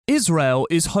Israel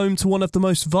is home to one of the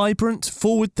most vibrant,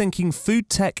 forward-thinking food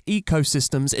tech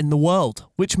ecosystems in the world,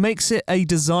 which makes it a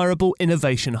desirable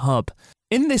innovation hub.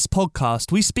 In this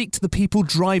podcast, we speak to the people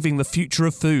driving the future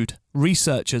of food,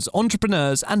 researchers,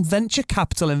 entrepreneurs, and venture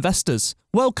capital investors.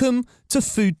 Welcome to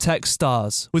Food Tech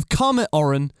Stars with Karmit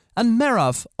Oren and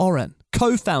Merav Oren,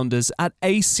 co-founders at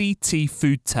ACT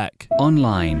Foodtech.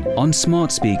 Online, on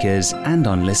smart speakers, and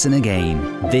on Listen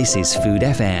Again. This is Food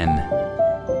FM.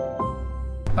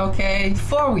 Okay,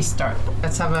 before we start,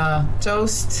 let's have a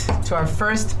toast to our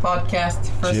first podcast,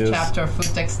 first chapter of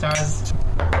Food Tech Stars.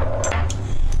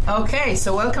 Okay,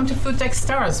 so welcome to Food Tech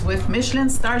Stars with Michelin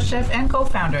star chef and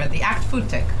co-founder at the ACT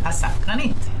Foodtech, Assaf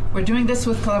Granit. We're doing this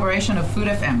with collaboration of Food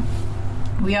FM.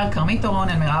 We are Karmit Oren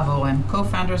and Merav Oren,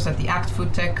 co-founders at the ACT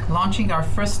Foodtech, launching our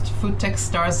first Food Tech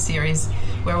Stars series,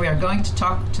 where we are going to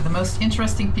talk to the most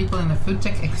interesting people in the food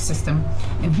tech ecosystem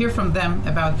and hear from them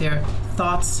about their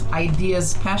thoughts,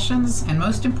 ideas, passions, and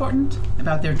most important,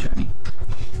 about their journey.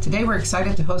 Today we're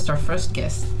excited to host our first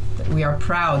guest. We are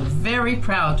proud, very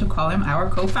proud, to call him our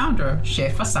co-founder,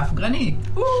 Chef Assaf Granit.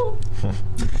 Woo!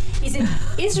 He's an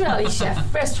Israeli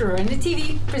chef, restaurant, and a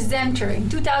TV presenter. In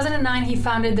 2009, he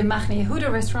founded the Machne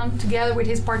Yehuda restaurant together with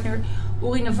his partner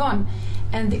Uri Navon,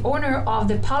 and the owner of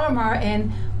the Palomar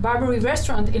and Barbary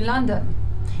restaurant in London.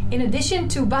 In addition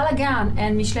to Balagan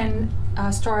and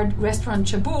Michelin-starred restaurant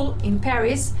Chaboul in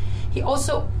Paris, he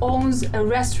also owns a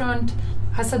restaurant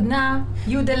Hasadna,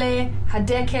 Yudele,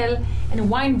 Hadekel, and a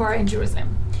wine bar in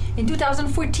Jerusalem. In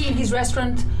 2014, his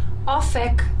restaurant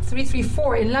Ofek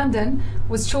 334 in London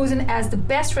was chosen as the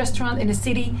best restaurant in the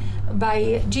city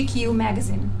by GQ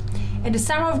magazine. In the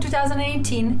summer of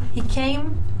 2018, he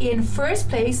came in first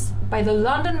place by the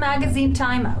London magazine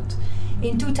Time Out.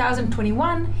 In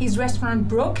 2021, his restaurant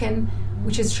Broken,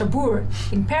 which is Chabour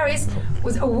in Paris,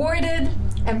 was awarded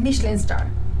a Michelin star.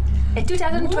 In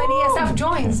 2020, Assaf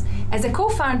joins as a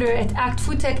co-founder at ACT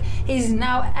Foodtech. He is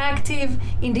now active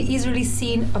in the Israeli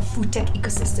scene of food tech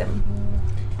ecosystem.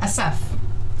 Assaf,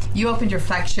 you opened your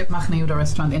flagship Machne Yehuda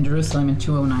restaurant in Jerusalem in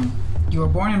 2009. You were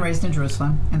born and raised in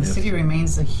Jerusalem, and the city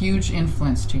remains a huge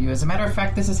influence to you. As a matter of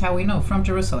fact, this is how we know, from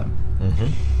Jerusalem. Mm-hmm.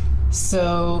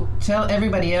 So tell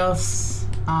everybody else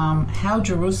how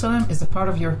Jerusalem is a part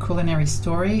of your culinary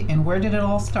story, and where did it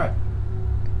all start?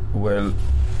 Well,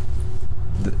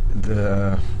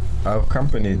 our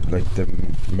company, like the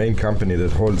main company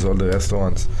that holds all the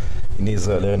restaurants in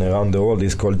Israel and around the world,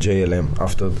 is called JLM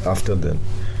after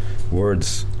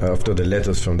the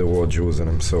letters from the word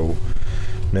Jerusalem. So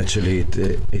naturally,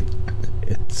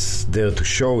 it's there to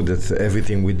show that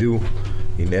everything we do,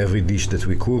 in every dish that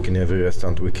we cook, in every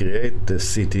restaurant we create, the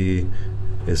city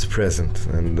is present.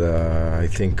 And I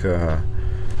think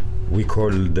we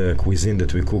call the cuisine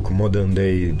that we cook modern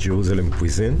day Jerusalem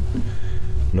cuisine.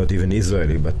 Not even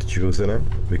Israeli, but Jerusalem,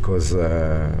 because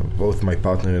both my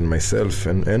partner and myself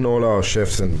and all our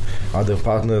chefs and other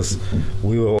partners,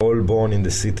 we were all born in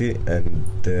the city, and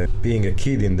being a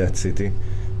kid in that city,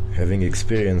 having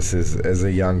experiences as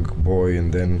a young boy,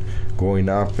 and then growing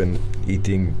up and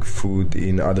eating food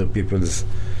in other people's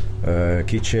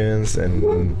kitchens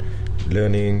and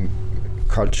learning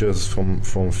cultures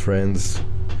from friends,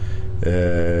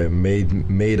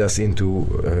 made us into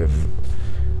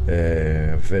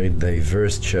very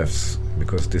diverse chefs,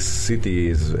 because this city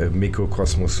is a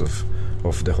microcosmos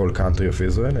of the whole country of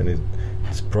Israel, and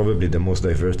it's probably the most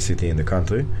diverse city in the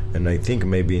country, and I think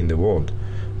maybe in the world,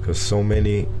 because so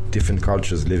many different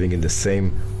cultures living in the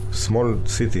same small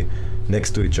city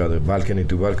next to each other, balcony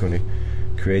to balcony,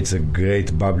 creates a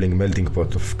great bubbling melting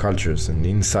pot of cultures. And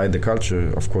inside the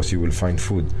culture, of course, you will find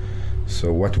food.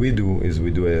 So what we do is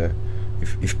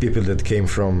if people that came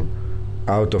from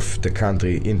out of the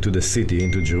country into the city,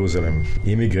 into Jerusalem,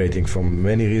 immigrating for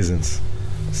many reasons.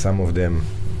 Some of them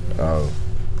are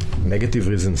negative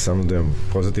reasons, some of them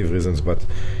positive reasons, but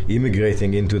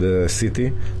immigrating into the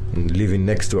city and living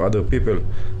next to other people,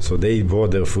 so they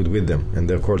brought their food with them and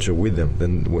their culture with them.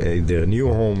 Then their new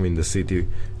home in the city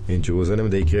in Jerusalem,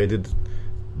 they created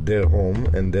their home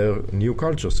and their new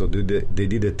culture, so they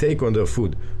did a take on their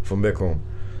food from back home.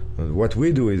 And what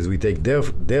we do is we take their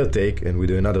take and we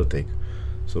do another take.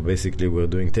 So basically, we're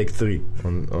doing take 3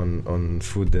 on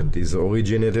food that is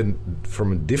originated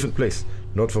from a different place,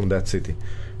 not from that city,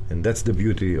 and that's the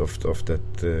beauty of that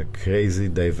crazy,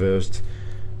 diverse,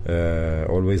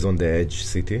 always on the edge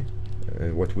city.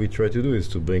 What we try to do is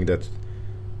to bring that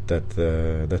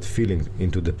feeling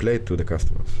into the plate to the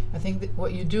customers. I think that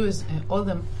what you do is all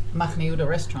the Machne Yehuda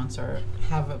restaurants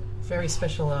have a very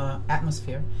special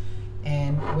atmosphere.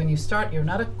 And when you start, you're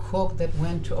not a cook that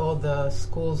went to all the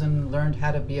schools and learned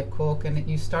how to be a cook, and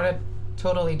you started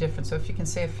totally different. So if you can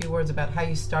say a few words about how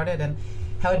you started and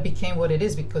how it became what it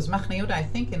is, because Machne Yehuda, I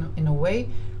think, in a way,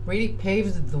 really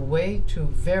paved the way to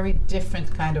very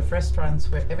different kind of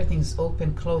restaurants where everything's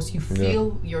open, close. You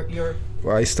feel your.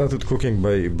 Well, I started cooking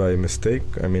by mistake.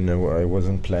 I mean, I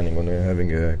wasn't planning on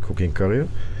having a cooking career.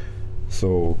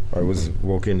 So I was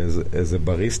working as a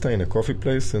barista in a coffee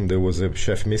place, and there was a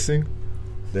chef missing.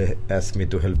 They asked me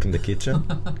to help in the kitchen,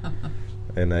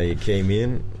 and I came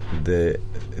in.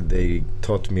 They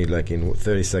taught me like in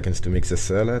 30 seconds to mix a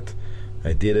salad.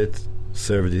 I did it,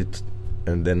 served it,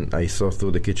 and then I saw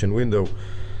through the kitchen window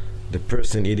the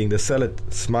person eating the salad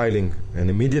smiling, and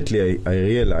immediately I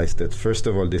realized that first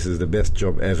of all, this is the best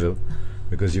job ever,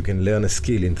 because you can learn a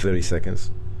skill in 30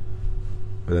 seconds.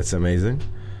 That's amazing.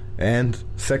 And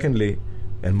secondly,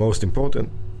 and most important,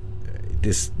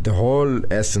 the whole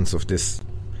essence of this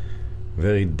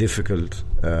very difficult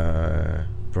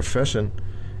profession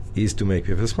is to make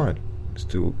people smile, is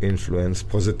to influence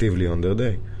positively on their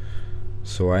day.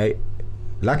 So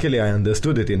luckily I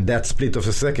understood it in that split of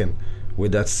a second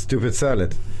with that stupid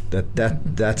salad.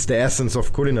 That's the essence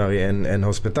of culinary and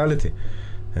hospitality.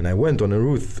 And I went on a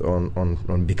route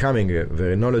on becoming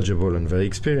very knowledgeable and very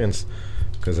experienced,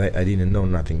 because I didn't know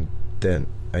nothing then.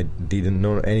 I didn't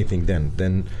know anything then.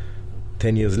 Then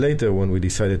 10 years later, when we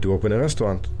decided to open a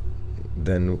restaurant,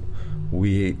 then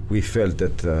we felt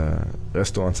that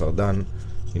restaurants are done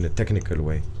in a technical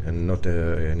way and not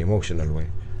an emotional way.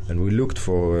 And we looked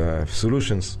for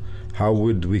solutions. How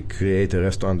would we create a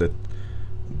restaurant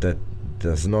that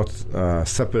does not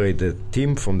separate the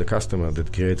team from the customer,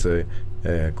 that creates a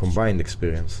combined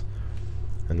experience?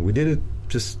 And we did it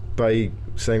just by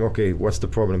saying, okay, what's the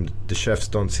problem? The chefs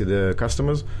don't see the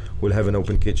customers. We'll have an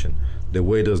open kitchen. The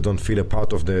waiters don't feel a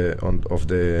part of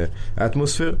the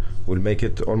atmosphere. We'll make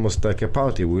it almost like a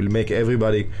party. We'll make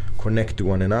everybody connect to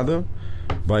one another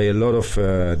by a lot of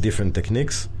different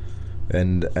techniques.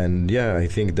 And yeah, I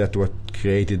think that's what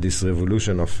created this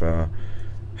revolution of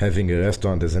having a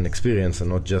restaurant as an experience and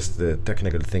not just the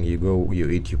technical thing. You go, you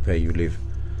eat, you pay, you leave.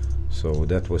 So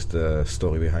that was the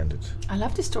story behind it. I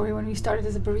love the story when we started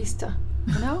as a barista.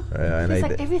 You know? And it's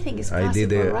like everything is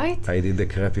possible, right? I did a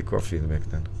crappy coffee back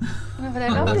then. No, but I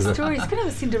love the story. It's kind of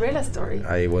a Cinderella story.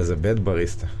 I was a bad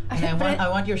barista. And I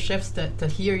want your chefs to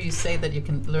hear you say that you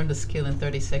can learn the skill in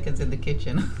 30 seconds in the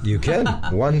kitchen. You can.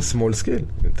 One small skill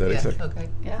in 30 seconds. Okay.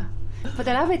 Yeah. But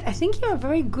I love it. I think you're a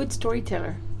very good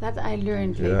storyteller. That I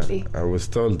learned lately. I was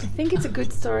told. I think it's a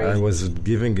good story. I was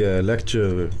giving a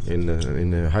lecture in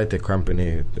a high-tech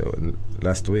company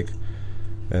last week,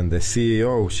 and the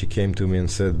CEO, she came to me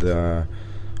and said,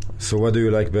 so what do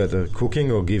you like better,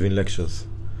 cooking or giving lectures?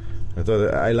 I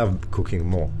thought I love cooking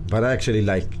more, but I actually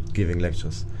like giving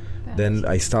lectures. Then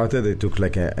I started, it took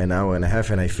like an hour and a half,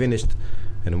 and I finished.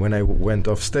 And when I went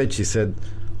off stage, she said,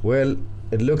 well,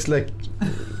 it looks like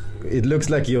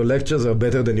your lectures are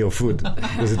better than your food.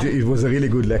 Because it was a really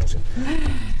good lecture.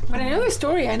 But I know your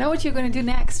story. I know what you're going to do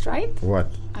next, right? What?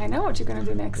 I know what you're going to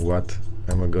do next. What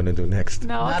am I going to do next?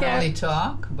 No, Not only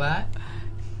talk, but...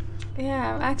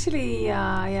 Yeah, actually,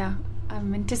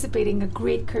 I'm anticipating a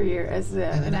great career as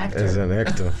an actor. As an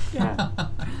actor. Yeah.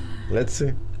 Let's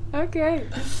see. Okay.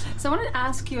 So I want to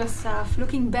ask you, Assaf,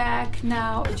 looking back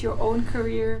now at your own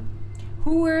career,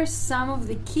 who were some of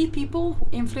the key people who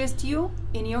influenced you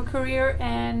in your career,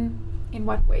 and in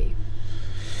what way?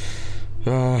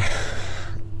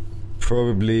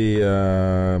 Probably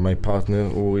my partner,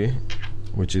 Uri,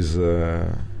 which is,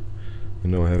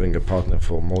 having a partner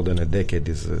for more than a decade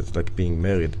is like being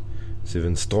married. It's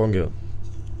even stronger.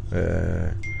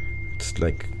 It's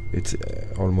like it's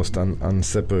almost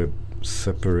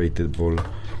unseparatable,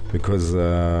 because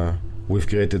we've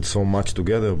created so much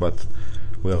together, but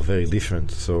we are very different.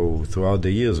 So throughout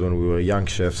the years when we were young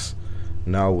chefs,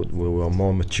 now we were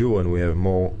more mature and we have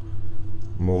more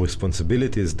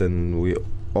responsibilities, then we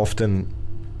often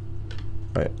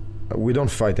we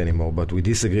don't fight anymore, but we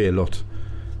disagree a lot.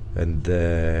 And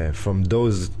from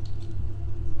those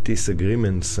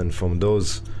disagreements and from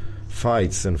those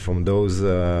fights and from those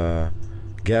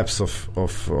gaps of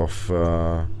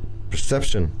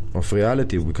perception of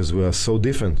reality, because we are so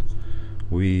different,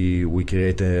 we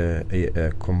create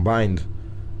a combined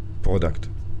product.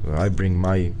 I bring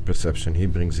my perception, he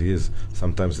brings his.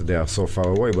 Sometimes they are so far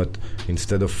away, but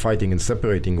instead of fighting and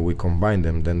separating, we combine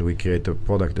them. Then we create a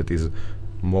product that is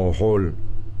more whole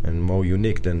and more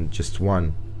unique than just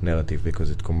one narrative,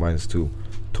 because it combines two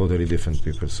totally different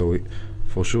people. So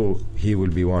for sure he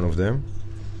will be one of them.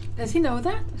 Does he know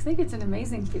that? I think it's an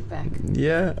amazing feedback.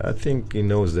 Yeah, I think he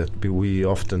knows that. We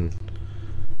often,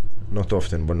 not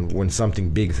often, but when something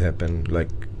big happens,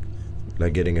 like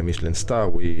getting a Michelin star,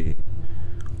 we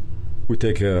we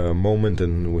take a moment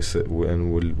and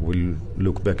we'll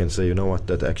look back and say, you know what,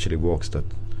 that actually works. That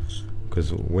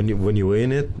because when you're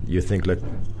in it, you think like,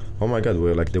 oh my God,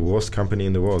 we're like the worst company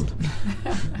in the world.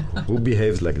 Who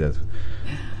behaves like that?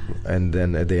 And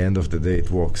then at the end of the day,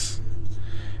 it works.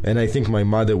 And I think my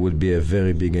mother would be a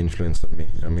very big influence on me.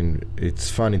 I mean, it's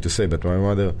funny to say, but my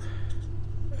mother,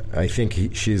 I think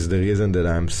she's the reason that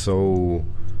I'm so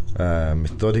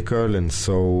methodical and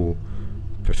so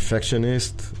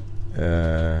perfectionist,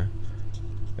 and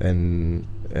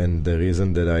the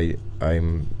reason that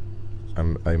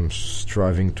I'm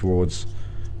striving towards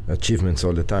achievements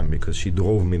all the time, because she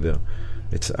drove me there.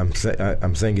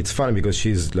 I'm saying it's funny because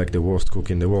she's like the worst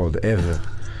cook in the world ever.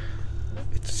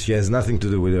 She has nothing to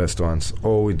do with restaurants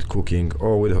or with cooking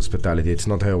or with hospitality. It's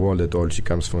not her world at all. She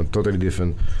comes from a totally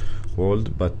different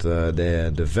world, but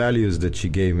the values that she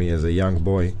gave me as a young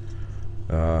boy,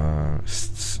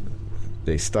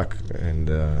 they stuck. And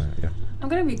yeah. I'm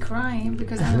gonna be crying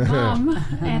because I'm a mom,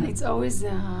 and it's always,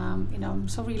 I'm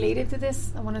so related to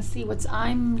this. I want to see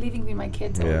I'm living with my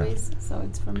kids always. So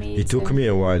it's for me. It took me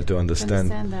a while to understand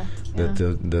that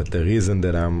the reason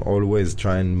that I'm always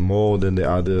trying more than the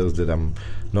others, that I'm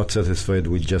not satisfied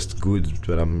with just good,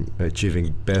 but I'm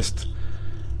achieving best,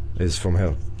 is from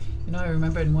her. You know, I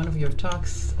remember in one of your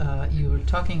talks, you were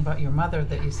talking about your mother,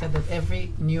 that you said that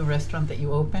every new restaurant that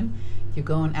you open, you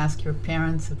go and ask your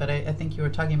parents, but I think you were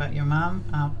talking about your mom,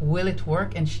 will it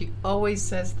work? And she always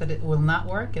says that it will not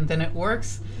work, and then it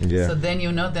works. Yeah. So then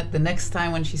you know that the next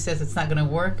time when she says it's not going to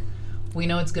work, we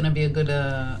know it's going to be a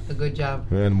good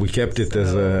job. And we kept it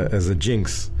as a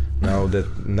jinx. Now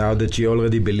that she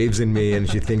already believes in me and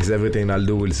she thinks everything I'll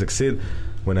do will succeed,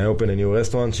 when I open a new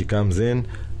restaurant, she comes in,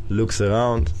 looks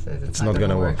around, it's not going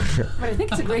to work. But I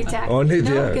think it's a great tactic. Only and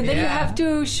then you have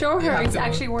to show her it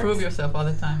actually works. Prove yourself all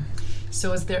the time.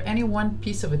 So is there any one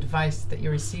piece of advice that you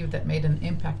received that made an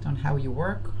impact on how you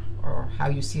work or how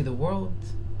you see the world?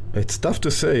 It's tough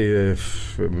to say.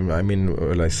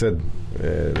 I said,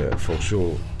 for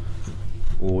sure,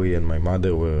 Uri and my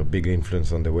mother were a big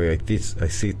influence on the way I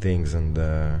see things, and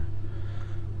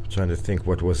trying to think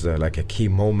what was like a key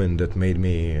moment that made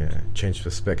me change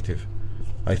perspective.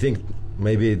 I think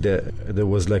maybe there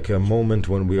was like a moment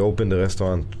when we opened the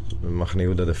restaurant, Machne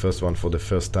Yehuda, the first one, for the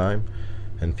first time,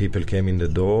 and people came in the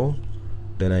door.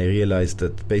 Then I realized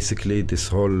that basically this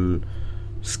whole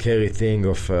scary thing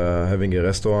of having a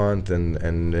restaurant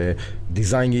and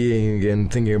designing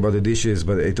and thinking about the dishes,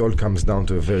 but it all comes down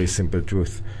to a very simple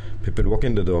truth. People walk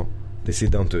in the door, they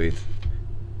sit down to eat.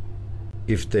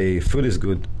 If the food is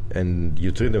good and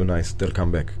you treat them nice, they'll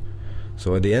come back.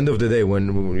 So at the end of the day,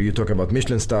 when you talk about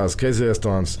Michelin stars, crazy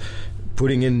restaurants,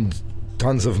 putting in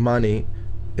tons of money,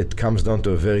 it comes down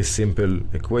to a very simple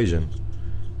equation.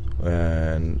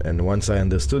 And once I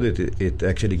understood it, it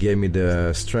actually gave me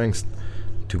the strength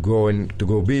to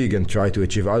go big and try to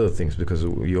achieve other things, because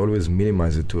you always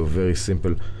minimize it to a very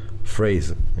simple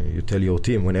phrase. You tell your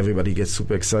team when everybody gets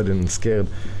super excited and scared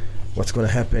what's going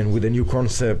to happen with the new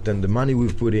concept and the money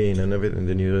we've put in and everything,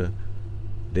 then at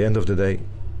the end of the day,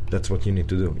 that's what you need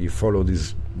to do. You follow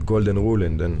this golden rule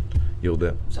and then you're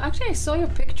there. So actually I saw your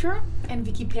picture in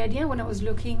Wikipedia when I was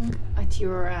looking at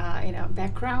your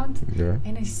background,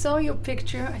 and I saw your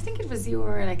picture. I think it was you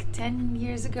were like 10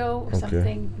 years ago or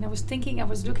something, and I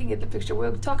was looking at the picture.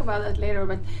 We'll talk about that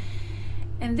later,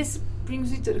 and this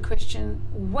brings me to the question,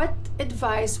 what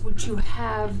advice would you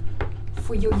have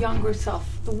for your younger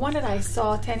self, the one that I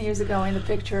saw 10 years ago in the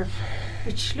picture,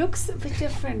 which looks a bit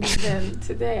different than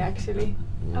today actually?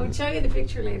 I will show you the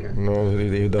picture later. No,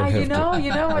 you don't have to.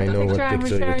 You know what the picture I'm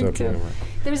referring to. About.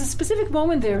 There's a specific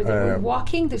moment there that you're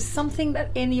walking. There's something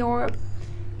that in your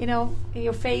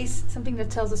face, something that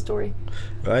tells a story.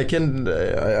 I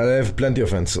have plenty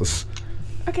of answers.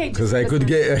 Okay. Because I could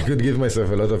give myself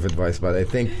a lot of advice, but I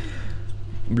think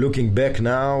looking back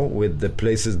now with the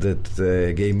places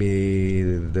that gave me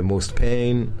the most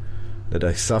pain, that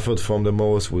I suffered from the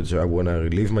most, which I want to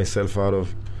relieve myself out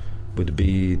of, would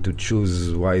be to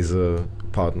choose wiser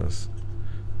partners,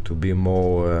 to be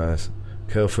more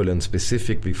careful and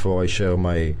specific before I share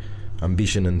my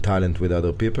ambition and talent with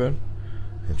other people.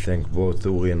 I think both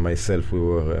Uri and myself, we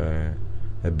were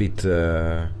a bit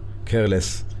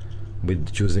careless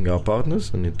with choosing our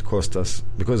partners, and it cost us,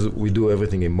 because we do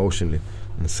everything emotionally,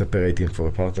 and separating for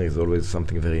a partner is always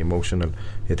something very emotional.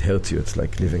 It hurts you. It's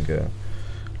like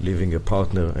leaving a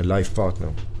partner, a life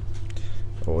partner,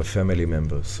 or a family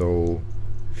member. So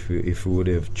if we would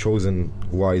have chosen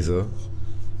wiser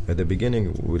at the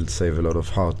beginning, we'll save a lot of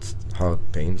heart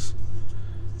pains.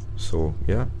 So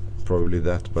yeah, probably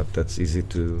that, but that's easy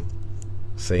to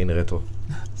say in retro.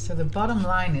 So the bottom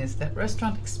line is that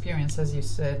restaurant experience, as you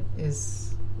said,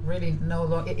 is really no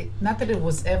longer, not that it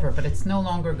was ever, but it's no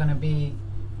longer going to be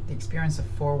the experience of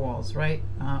four walls, right?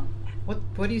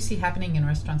 What do you see happening in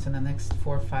restaurants in the next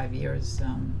 4 or 5 years,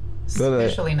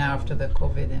 especially now after the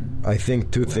COVID? And I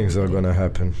think two things are going to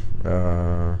happen,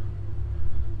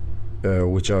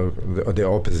 which are the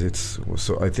opposites.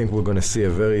 So I think we're going to see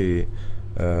a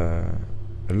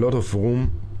lot of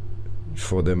room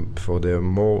for the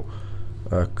more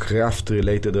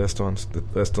craft-related restaurants, the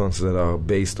restaurants that are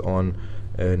based on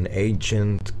an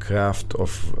ancient craft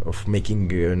of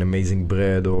making an amazing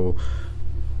bread or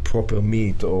proper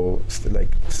meat or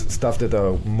stuff that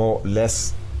are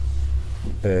less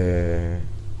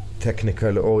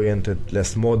technical oriented,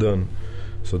 less modern.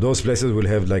 So those places will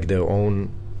have like their own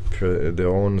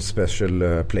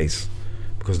special place,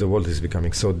 because the world is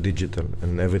becoming so digital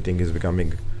and everything is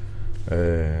becoming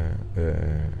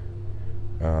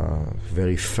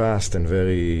very fast and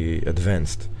very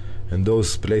advanced. And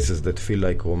those places that feel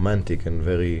like romantic and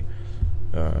very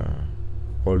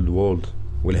old world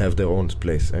will have their own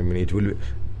place. I mean, it will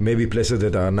maybe places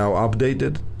that are now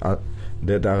updated,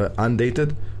 that are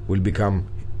undated, will become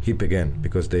hip again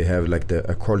because they have like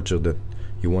a culture that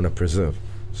you want to preserve.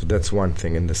 So that's one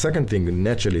thing. And the second thing,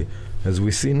 naturally, as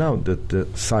we see now, that the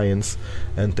science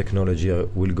and technology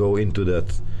will go into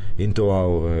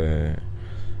our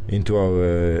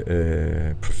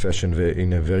profession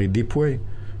in a very deep way,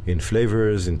 in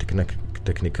flavors, in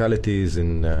technicalities,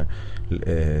 in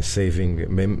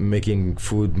making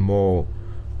food more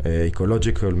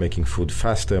ecological, making food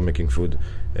faster, making food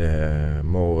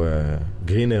more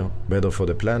greener, better for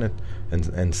the planet,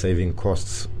 and saving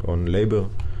costs on labor.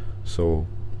 So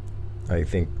I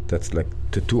think that's like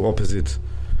the two opposite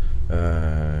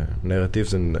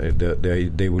narratives, and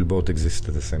they will both exist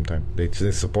at the same time. They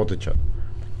support each other.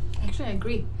 Actually, I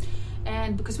agree.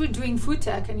 And because we're doing food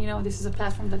tech, and this is a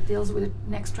platform that deals with the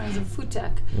next trends in food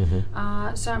tech.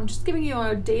 Mm-hmm. So I'm just giving you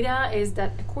our data is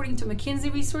that according to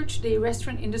McKinsey research, the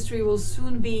restaurant industry will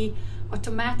soon be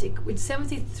automatic, with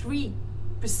 73%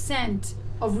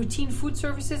 of routine food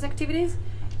services activities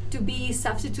to be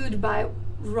substituted by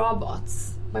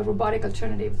robots, by robotic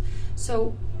alternatives.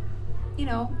 So,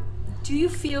 do you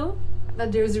feel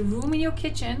that there's a room in your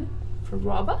kitchen for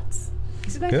robots?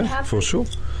 Is it going to happen? For sure.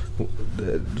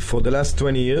 For the last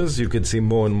 20 years, you can see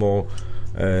more and more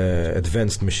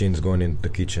advanced machines going in the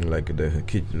kitchen. Like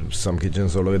some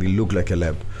kitchens already look like a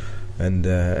lab, and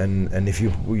if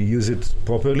you use it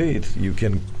properly, you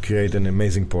can create an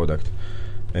amazing product.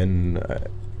 And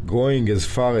going as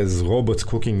far as robots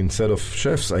cooking instead of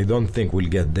chefs, I don't think we'll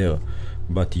get there.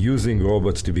 But using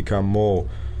robots to become more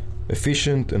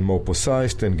efficient and more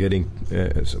precise and getting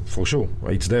for sure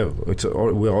it's there.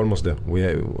 We're almost there.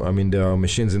 There are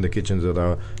machines in the kitchens that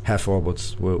are half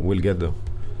robots. We'll get there.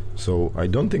 So I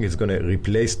don't think it's going to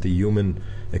replace the human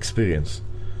experience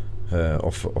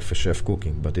of a chef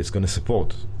cooking, but it's going to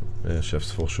support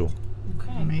chefs for sure.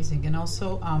 Okay. Amazing. And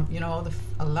also,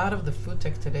 a lot of the food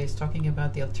tech today is talking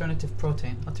about the alternative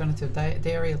protein, alternative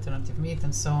dairy, alternative meat,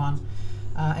 and so on.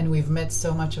 And we've met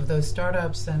so much of those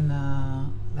startups. And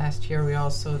last year we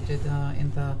also did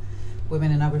in the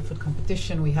Women in Agri-Food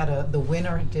competition, we had the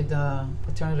winner did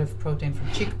alternative protein from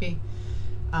chickpea.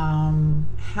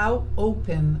 How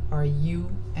open are you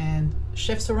and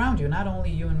chefs around you, not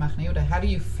only you and Machne Yehuda? How do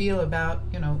you feel about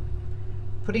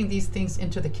putting these things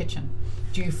into the kitchen?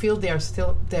 Do you feel they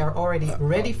are already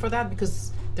ready for that?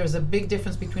 Because there's a big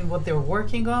difference between what they're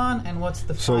working on and what's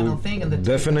the final thing. And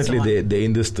definitely the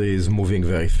industry is moving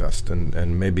very fast,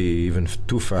 and maybe even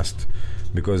too fast,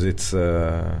 because it's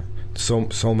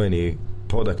so many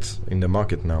products in the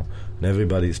market now, and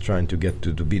everybody is trying to get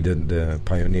to be the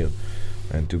pioneer,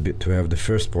 and to have the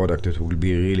first product that will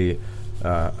be really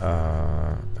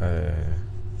a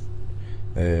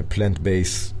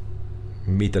plant-based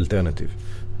meat alternative.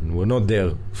 And we're not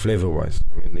there flavor-wise.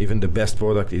 I mean, even the best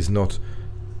product is not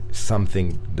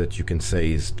something that you can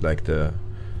say is like the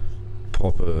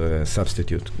proper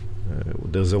substitute.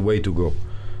 There's a way to go.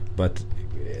 But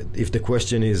if the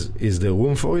question is there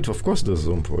room for it? Of course there's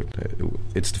room for it.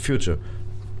 It's the future.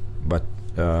 But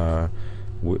I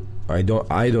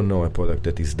don't know a product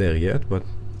that is there yet, but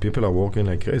people are working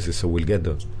like crazy, so we'll get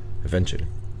there eventually.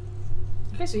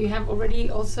 Okay, so you have already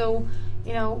also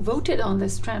voted on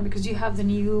this trend, because you have the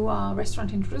new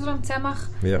restaurant in Jerusalem, Tzemach,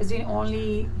 is the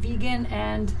only vegan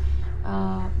and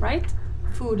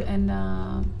food, and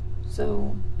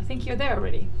so I think you're there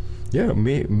already. Yeah, I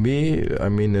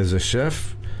mean, as a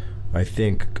chef, I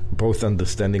think both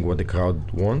understanding what the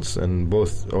crowd wants and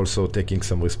both also taking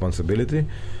some responsibility.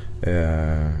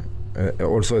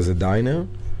 Also as a diner,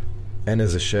 and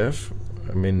as a chef,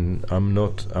 I mean, I'm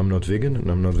not vegan and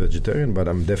I'm not vegetarian, but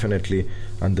I'm definitely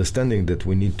understanding that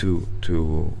we need to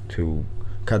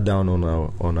cut down on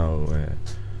our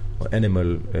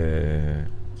animal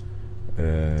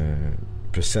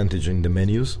percentage in the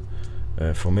menus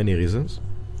for many reasons,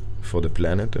 for the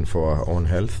planet and for our own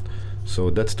health.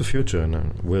 So that's the future,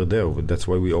 and we're there. That's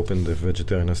why we opened the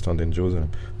vegetarian restaurant in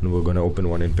Jerusalem, and we're going to open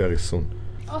one in Paris soon.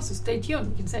 Oh, so stay tuned,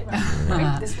 you can say,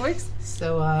 right? This works.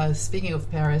 So speaking of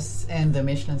Paris and the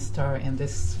Michelin star in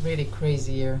this really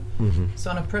crazy year,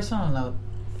 so on a personal note,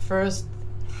 first,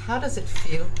 how does it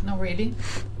feel,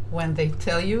 when they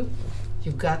tell you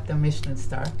got the Michelin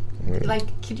star?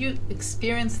 Like, could you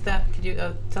experience that? Could you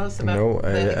tell us about? No,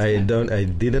 I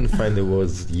didn't find the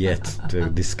words yet to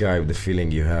describe the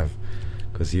feeling you have,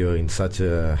 because you're in such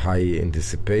a high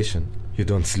anticipation. You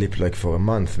don't sleep like for a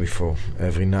month before.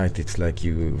 Every night it's like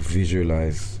you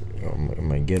visualize,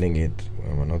 am I getting it?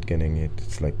 Am I not getting it?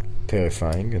 It's like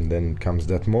terrifying, and then comes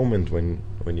that moment when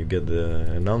you get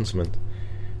the announcement,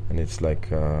 and it's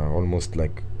like almost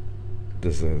like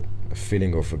there's a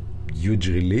feeling of a huge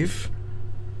relief,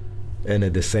 and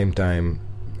at the same time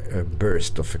a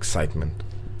burst of excitement.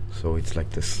 So it's like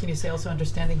this. Can you say also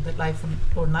understanding that life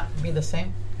will not be the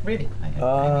same? Really?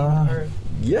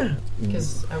 Yeah.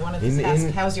 Because I wanted to ask,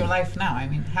 how's your life now? I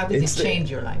mean, how did it change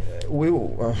your life? We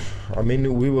were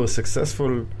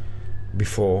successful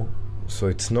before, so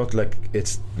it's not like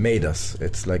it's made us.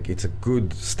 It's like it's a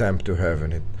good stamp to have,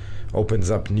 and it opens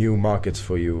up new markets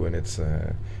for you, and it's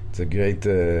a great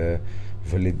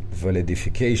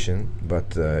validification,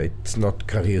 but it's not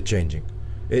career changing.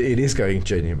 It is career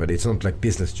changing, but it's not like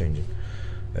business changing.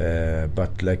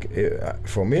 But like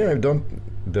for me,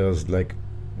 there's like,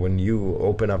 when you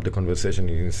open up the conversation,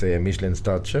 you say a Michelin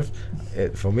starred chef.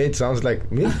 For me, it sounds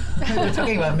like me. They're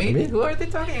talking about me? Me? Who are they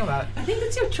talking about? I think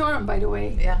that's your charm, by the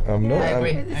way. Yeah, I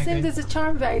agree. It seems there's a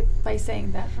charm by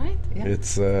saying that, right? Yeah.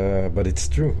 It's but it's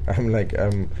true. I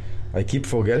keep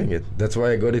forgetting it. That's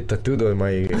why I got it tattooed on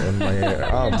my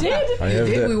arm. You did? I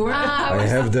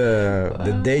have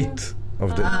the date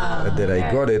of the that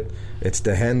I got it. It's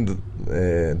the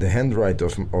handwrite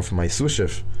of my sous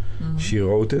chef. She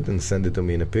wrote it and sent it to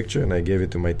me in a picture, and I gave it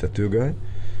to my tattoo guy,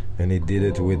 and he did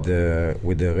it with the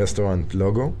restaurant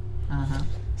logo.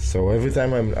 So every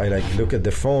time I like look at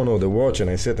the phone or the watch, and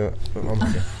I said, "Oh my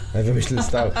God, I have a Michelin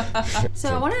star."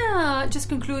 So I want to just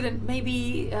conclude, and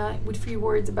maybe with 3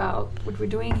 words about what we're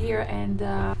doing here. And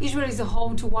Israel is a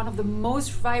home to one of the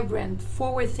most vibrant,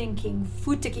 forward-thinking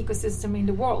food tech ecosystem in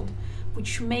the world,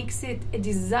 which makes it a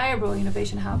desirable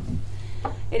innovation hub.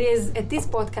 It is, at this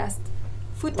podcast,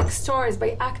 Food Tech Stars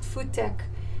by ACT Foodtech,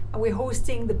 and we're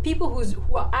hosting the people who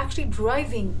are actually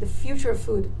driving the future of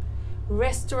food: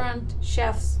 restaurant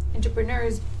chefs,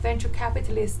 entrepreneurs, venture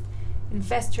capitalists,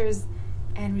 investors,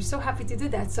 and we're so happy to do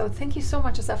that. So thank you so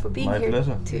much, Assaf, for being here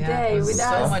today with us.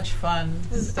 So much fun.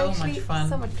 So much fun.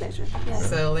 So much pleasure. Yes.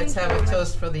 So let's have a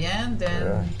toast for the end,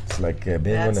 and it's like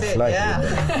being on a flight.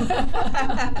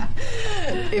 Yeah.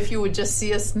 If you would just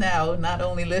see us now, not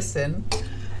only listen.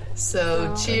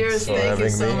 So cheers, thank you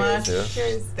so much.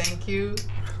 Cheers. Thank you.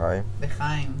 Hi.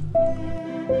 L'chaim.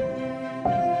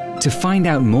 To find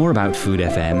out more about Food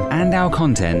FM and our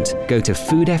content, go to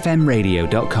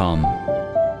foodfmradio.com.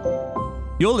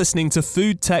 You're listening to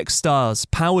Food Tech Stars,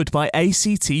 powered by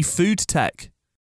ACT Foodtech.